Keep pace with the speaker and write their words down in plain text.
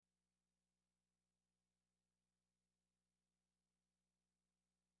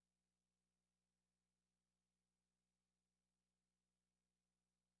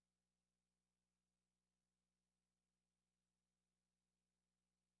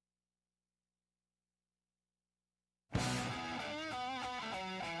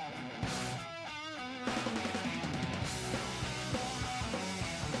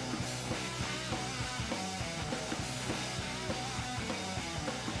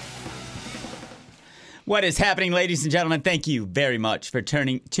What is happening, ladies and gentlemen? Thank you very much for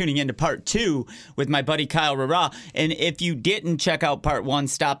tuning into part 2 with my buddy Kyle Reurat. And if you didn't check out part 1,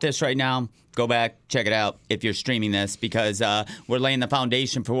 stop this right now. Go back, check it out if you're streaming this, because we're laying the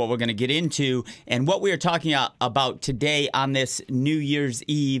foundation for what we're going to get into. And what we are talking about today on this New Year's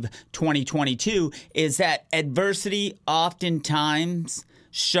Eve 2022 is that adversity oftentimes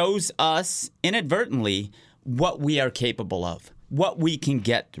shows us inadvertently what we are capable of, what we can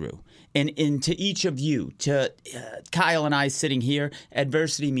get through. And to each of you, to Kyle and I sitting here,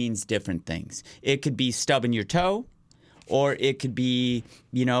 adversity means different things. It could be stubbing your toe, or it could be,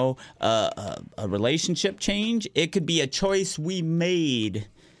 a relationship change. It could be a choice we made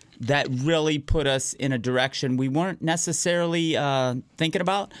that really put us in a direction we weren't necessarily thinking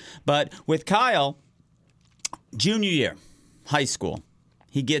about. But with Kyle, junior year, high school,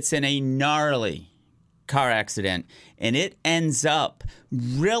 he gets in a gnarly car accident, and it ends up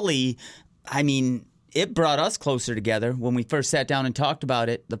really, it brought us closer together. When we first sat down and talked about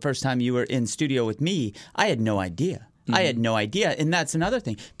it the first time you were in studio with me, I had no idea. I had no idea. And that's another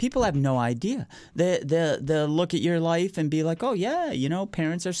thing. People have no idea. They'll look at your life and be like, oh, yeah,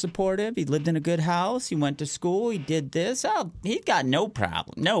 parents are supportive. He lived in a good house. He went to school. He did this. Oh, he's got no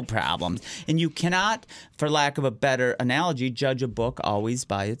problems. And you cannot, for lack of a better analogy, judge a book always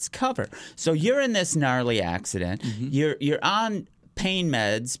by its cover. So you're in this gnarly accident. Mm-hmm. You're on pain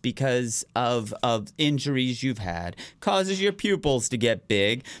meds because of injuries you've had, causes your pupils to get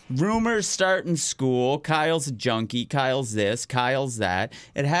big. Rumors start in school. Kyle's a junkie. Kyle's this. Kyle's that.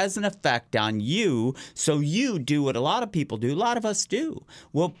 It has an effect on you. So you do what a lot of people do. A lot of us do.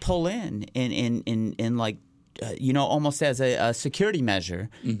 We'll pull in like, almost as a security measure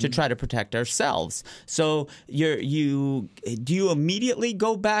to try to protect ourselves. So do you immediately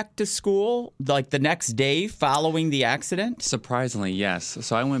go back to school like the next day following the accident? Surprisingly, yes.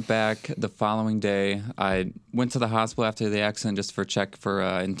 So I went back the following day. I went to the hospital after the accident just for check for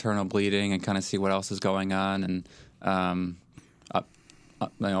internal bleeding and kind of see what else is going on. And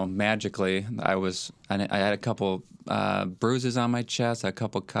magically, I had a couple bruises on my chest, a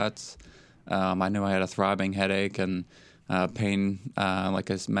couple cuts. I knew I had a throbbing headache and pain,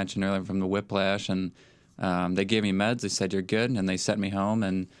 like I mentioned earlier, from the whiplash. And they gave me meds. They said, you're good. And they sent me home.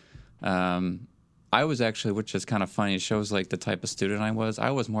 And I was actually, which is kind of funny, it shows like the type of student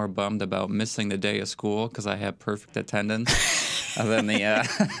I was more bummed about missing the day of school because I had perfect attendance than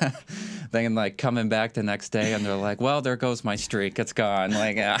then like coming back the next day and they're like, well, there goes my streak. It's gone.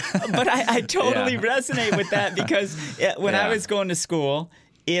 Like, But I totally resonate with that because when I was going to school,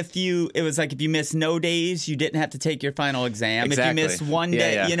 it was like if you missed no days, you didn't have to take your final exam. Exactly. If you missed one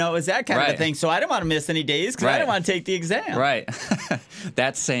day, it was that kind of a thing. So I didn't want to miss any days because I didn't want to take the exam. Right.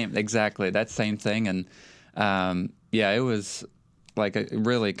 That same thing. And it was like it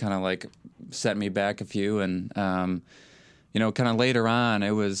really kind of like set me back a few. And, kind of later on,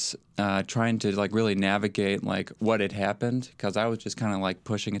 it was trying to like really navigate like what had happened because I was just kind of like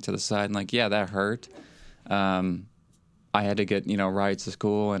pushing it to the side and like, yeah, that hurt. I had to get, rides to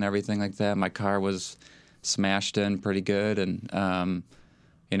school and everything like that. My car was smashed in pretty good. And,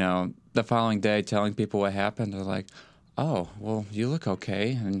 the following day telling people what happened, they're like, oh, well, you look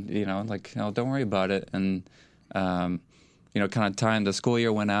okay. And, don't worry about it. And, kind of time the school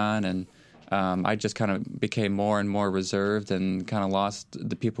year went on and I just kind of became more and more reserved and kind of lost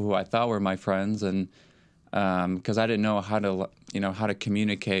the people who I thought were my friends. And because I didn't know how to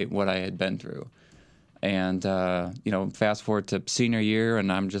communicate what I had been through. And, fast forward to senior year,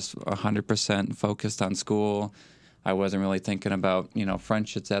 and I'm just 100% focused on school. I wasn't really thinking about,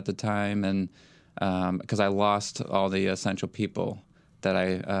 friendships at the time, and because I lost all the essential people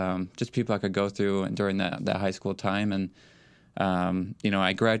that just people I could go through during that high school time. And,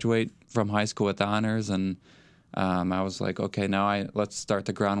 I graduate from high school with honors, and I was like, okay, now let's start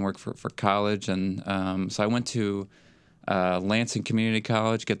the groundwork for college. And so I went to Lansing Community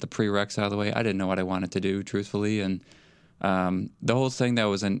College, get the prereqs out of the way. I didn't know what I wanted to do, truthfully. And the whole thing that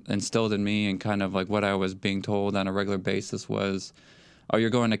was instilled in me and kind of like what I was being told on a regular basis was, oh,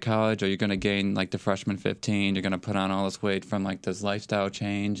 you're going to college, or you're going to gain like the freshman 15. You're going to put on all this weight from like this lifestyle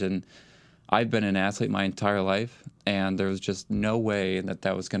change. And I've been an athlete my entire life, and there was just no way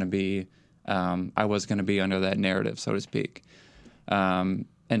that was going to be, I was going to be under that narrative, so to speak.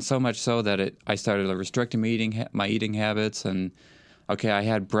 And so much so that I started restricting my eating habits. And, okay, I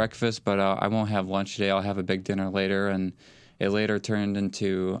had breakfast, but I won't have lunch today. I'll have a big dinner later. And it later turned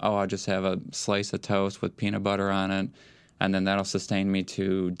into, I'll just have a slice of toast with peanut butter on it. And then that'll sustain me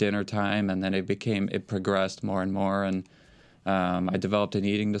to dinner time. And then it progressed more and more. And I developed an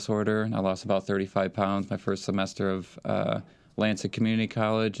eating disorder. I lost about 35 pounds my first semester of Lansing Community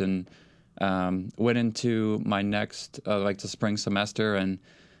College. And Went into my next, like the spring semester, and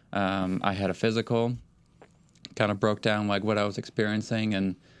I had a physical. Kind of broke down like what I was experiencing,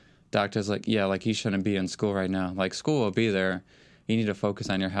 and doctor's like, yeah, like you shouldn't be in school right now. Like school will be there. You need to focus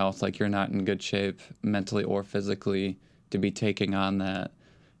on your health. Like you're not in good shape mentally or physically to be taking on that.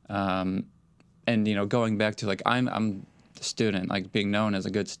 And going back to like I'm a student, like being known as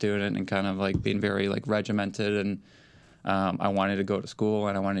a good student and kind of like being very like regimented, and I wanted to go to school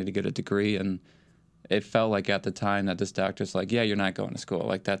and I wanted to get a degree, and it felt like at the time that this doctor's like, yeah, you're not going to school.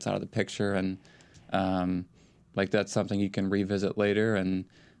 Like that's out of the picture, and like that's something you can revisit later. And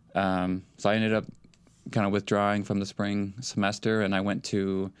so I ended up kind of withdrawing from the spring semester, and I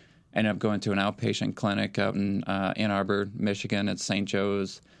ended up going to an outpatient clinic out in Ann Arbor, Michigan at St.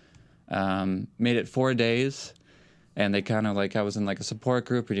 Joe's. Made it 4 days, and they kind of like, I was in like a support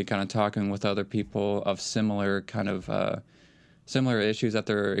group where you're kind of talking with other people of similar kind of similar issues that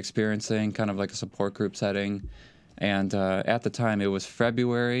they're experiencing, kind of like a support group setting. And at the time, it was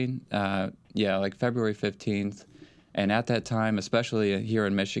February, like February 15th. And at that time, especially here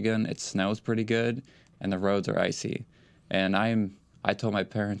in Michigan, it snows pretty good, and the roads are icy. And I told my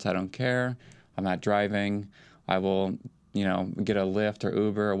parents, I don't care. I'm not driving. I will, get a Lyft or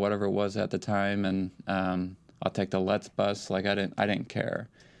Uber or whatever it was at the time, and I'll take the Let's bus. Like I didn't care.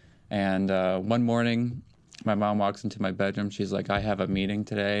 And one morning, my mom walks into my bedroom. She's like, I have a meeting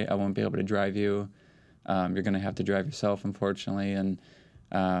today. I won't be able to drive you. You're going to have to drive yourself, unfortunately. And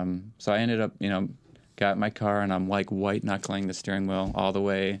so I ended up, got in my car, and I'm like white knuckling the steering wheel all the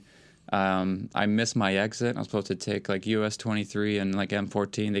way. I missed my exit. I was supposed to take like US 23 and like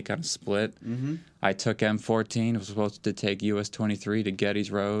M14. They kind of split. Mm-hmm. I took M14. I was supposed to take US 23 to Getty's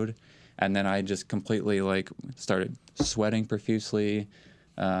Road. And then I just completely like started sweating profusely.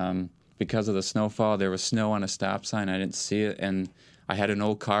 Because of the snowfall, there was snow on a stop sign. I didn't see it. And I had an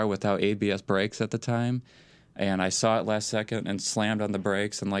old car without ABS brakes at the time. And I saw it last second and slammed on the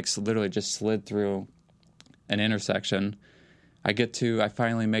brakes and like literally just slid through an intersection. I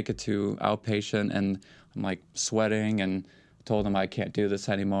finally make it to outpatient, and I'm like sweating, and told them I can't do this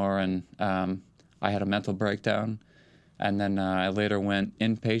anymore. And I had a mental breakdown. And then I later went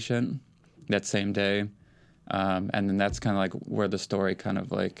inpatient that same day. And then that's kind of like where the story kind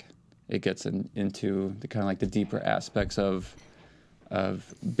of like, it gets into the kind of like the deeper aspects of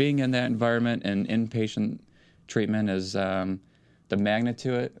being in that environment. And inpatient treatment is the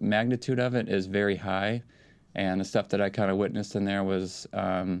magnitude of it is very high. And the stuff that I kind of witnessed in there was,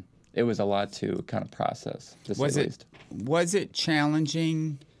 it was a lot to kind of process, to say the least. Was it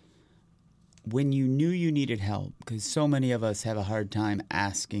challenging when you knew you needed help? Because so many of us have a hard time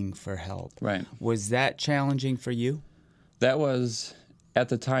asking for help. Right. Was that challenging for you? That was, at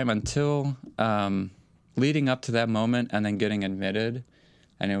the time, until leading up to that moment and then getting admitted.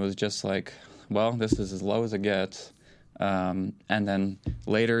 And it was just like, well, this is as low as it gets. And then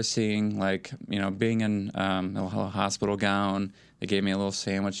later seeing, like, being in a hospital gown, they gave me a little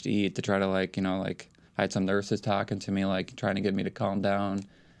sandwich to eat to try to, like, I had some nurses talking to me, like, trying to get me to calm down.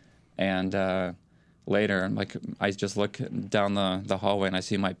 And later, like, I just look down the hallway and I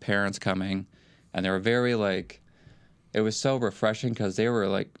see my parents coming, and they were very, like, it was so refreshing because they were,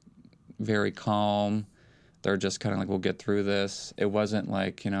 like, very calm. They're just kind of like, we'll get through this. It wasn't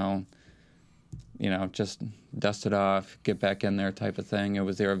like, just dust it off, get back in there type of thing.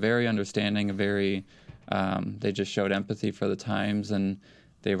 They were very understanding, they just showed empathy for the times, and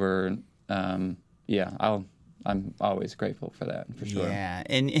they were, I'm always grateful for that, for sure. Yeah,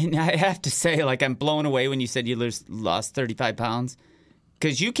 and I have to say, like, I'm blown away when you said you lost 35 pounds.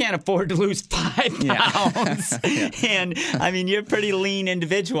 Because you can't afford to lose 5 pounds. Yeah. And, I mean, you're a pretty lean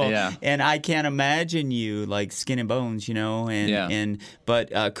individual. Yeah. And I can't imagine you, like, skin and bones,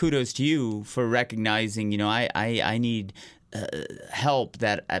 But kudos to you for recognizing, I need help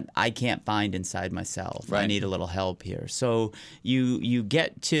that I can't find inside myself. Right. I need a little help here. So you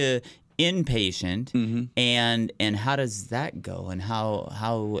get to inpatient, mm-hmm. and how does that go? And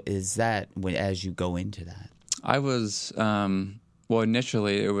how is that as you go into that? I was... Well,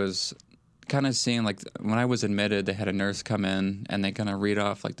 initially, it was kind of seeing, like, when I was admitted, they had a nurse come in, and they kind of read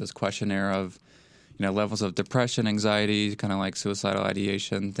off, like, this questionnaire of, levels of depression, anxiety, kind of like suicidal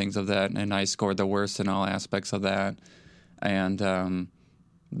ideation, things of that, and I scored the worst in all aspects of that. And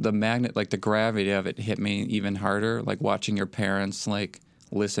the gravity of it hit me even harder, like, watching your parents, like,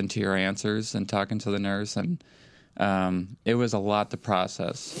 listen to your answers and talking to the nurse, and it was a lot to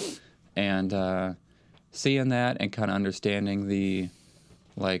process. And seeing that and kind of understanding the,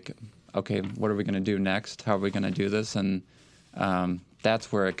 like, okay, what are we going to do next? How are we going to do this? And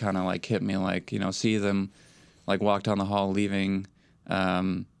that's where it kind of, like, hit me, like, see them, like, walk down the hall leaving.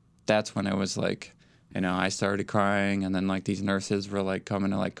 that's when it was like, I started crying, and then like these nurses were like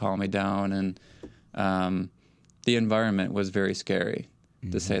coming to like calm me down, and the environment was very scary,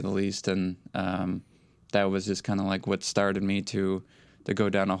 to say the least, and that was just kind of like what started me to go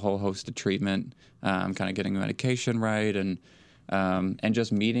down a whole host of treatment, kind of getting medication right, and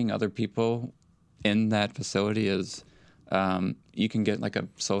just meeting other people in that facility is. You can get like a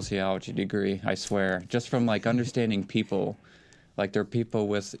sociology degree, I swear, just from like understanding people. Like they're people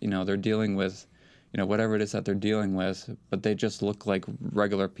with, they're dealing with, whatever it is that they're dealing with, but they just look like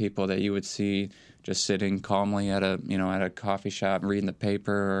regular people that you would see just sitting calmly at a coffee shop reading the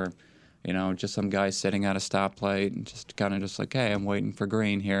paper, or, just some guy sitting at a stoplight and just kind of just like, hey, I'm waiting for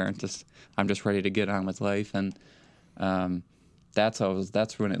green here. I'm just ready to get on with life. And that's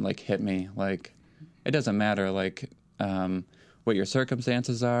when it like hit me. Like, it doesn't matter like what your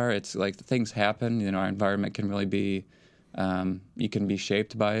circumstances are. It's like things happen. Our environment can really be, you can be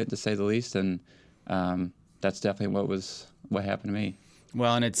shaped by it, to say the least. And that's definitely what happened to me.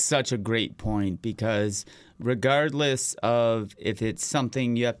 Well, and it's such a great point, because regardless of if it's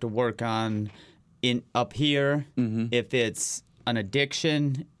something you have to work on up here, if it's an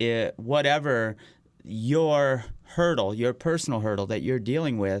addiction, whatever your personal hurdle that you're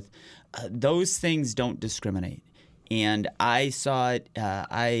dealing with, those things don't discriminate. And I saw it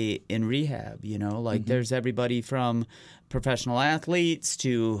in rehab, there's everybody from professional athletes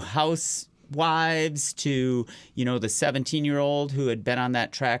to housewives to, the 17-year-old who had been on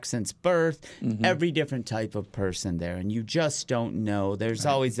that track since birth, every different type of person there. And you just don't know. There's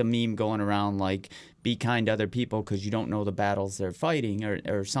always a meme going around like, be kind to other people because you don't know the battles they're fighting,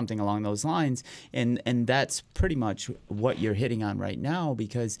 or something along those lines. And that's pretty much what you're hitting on right now,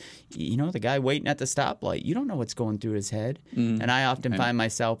 because, the guy waiting at the stoplight, you don't know what's going through his head. And I often find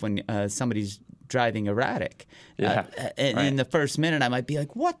myself when somebody's driving erratic. In the first minute, I might be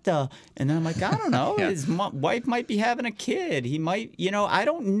like, what the? And then I'm like, I don't know. His wife might be having a kid. He might, I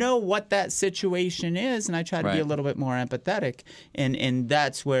don't know what that situation is. And I try to be a little bit more empathetic. And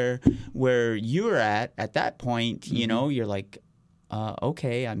that's where you're at that point, you're like,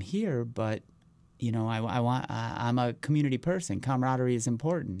 okay, I'm here, but I'm a community person. Camaraderie is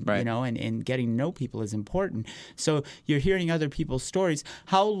important, and getting to know people is important. So you're hearing other people's stories.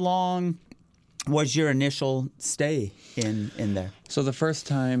 How long was your initial stay in there? So the first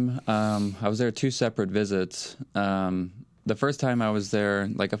time, I was there 2 separate visits. The first time I was there,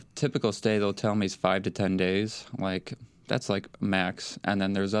 like a typical stay, they'll tell me is 5 to 10 days. Like that's like max. And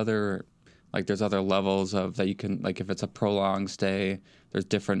then there's other levels of that you can, like if it's a prolonged stay, there's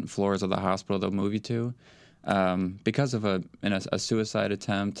different floors of the hospital they'll move you to. Because of a suicide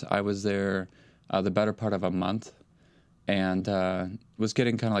attempt, I was there the better part of a month. And was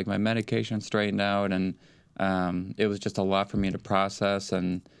getting kind of like my medication straightened out, and it was just a lot for me to process,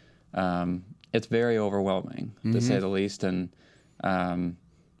 and it's very overwhelming, to say the least. And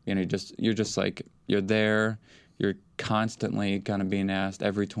you're just like, you're there, you're constantly kind of being asked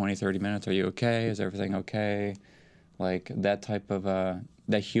every 20, 30 minutes, are you okay? Is everything okay? Like that type of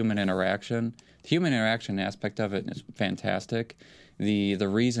that human interaction. The human interaction aspect of it is fantastic. The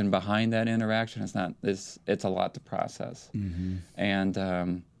reason behind that interaction it's a lot to process. And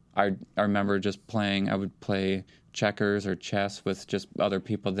I remember just playing. I would play checkers or chess with just other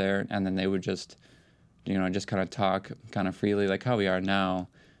people there, and then they would just kind of talk kind of freely, like how we are now,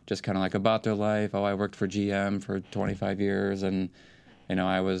 just kind of like about their life. Oh, I worked for GM for 25 years, and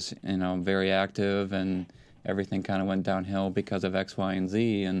I was very active, and everything kind of went downhill because of X, Y, and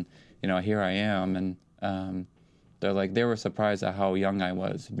Z, and here I am, and they were surprised at how young I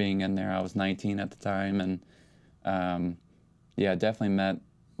was being in there. I was 19 at the time, and definitely met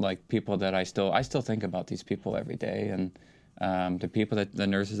like people that I still think about these people every day, and the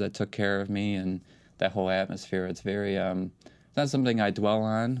nurses that took care of me, and that whole atmosphere. It's very it's not something I dwell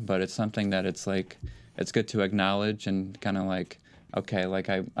on, but it's something that it's like it's good to acknowledge and kind of like, okay, like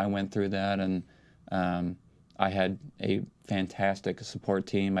I went through that, and I had a fantastic support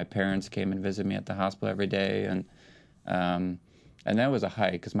team. My parents came and visited me at the hospital every day, and that was a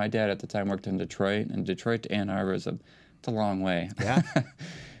hike, because my dad at the time worked in Detroit, and Detroit to Ann Arbor it's a long way. Yeah.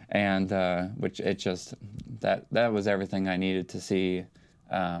 And which it just that was everything I needed to see,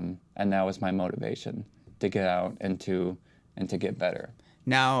 and that was my motivation to get out and to get better.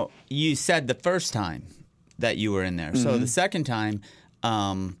 Now, you said the first time that you were in there. So the second time,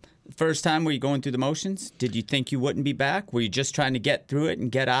 first time, were you going through the motions? Did you think you wouldn't be back? Were you just trying to get through it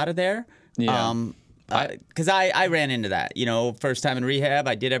and get out of there? Yeah. Because I ran into that. First time in rehab,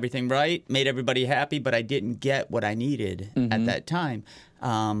 I did everything right, made everybody happy, but I didn't get what I needed at that time.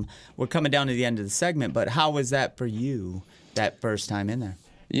 We're coming down to the end of the segment, but how was that for you, that first time in there?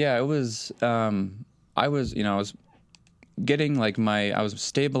 Yeah, it was. I was, I was getting like I was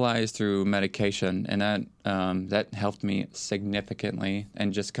stabilized through medication, and that helped me significantly,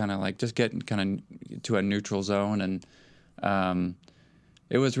 and just kind of like just getting kind of to a neutral zone, and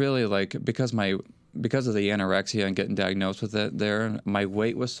it was really like because of the anorexia and getting diagnosed with it there, my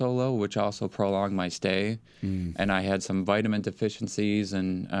weight was so low, which also prolonged my stay, and I had some vitamin deficiencies,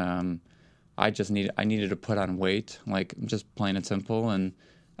 and I needed to put on weight, like just plain and simple, and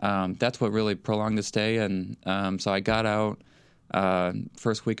that's what really prolonged the stay. And so I got out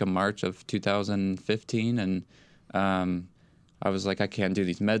first week of March of 2015, and I was like, I can't do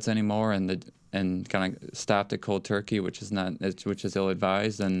these meds anymore, and kind of stopped at cold turkey, which is ill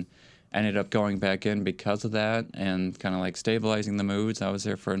advised, and ended up going back in because of that, and kind of like stabilizing the moods. I was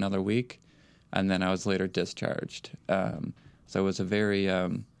there for another week, and then I was later discharged. So it was a very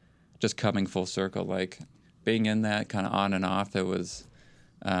just coming full circle, like being in that kind of on and off. It was,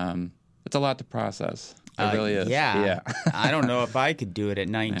 it's a lot to process. It really is. Yeah. I don't know if I could do it at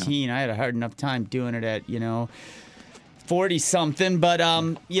 19. Yeah. I had a hard enough time doing it at, 40 something. But,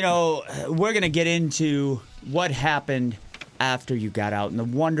 we're going to get into what happened after you got out and the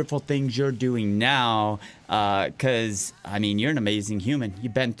wonderful things you're doing now. Because, you're an amazing human.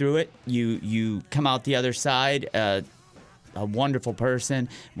 You've been through it. You come out the other side, a wonderful person.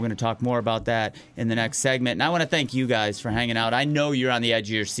 We're going to talk more about that in the next segment. And I want to thank you guys for hanging out. I know you're on the edge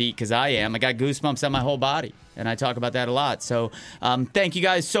of your seat because I am. I got goosebumps on my whole body, and I talk about that a lot. So thank you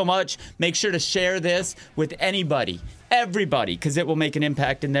guys so much. Make sure to share this with everybody, because it will make an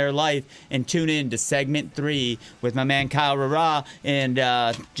impact in their life. And tune in to segment 3 with my man Kyle Reurat. And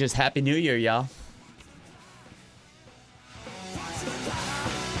just Happy New Year, y'all.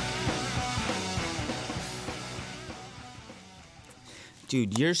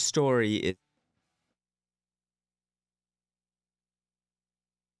 Dude, your story is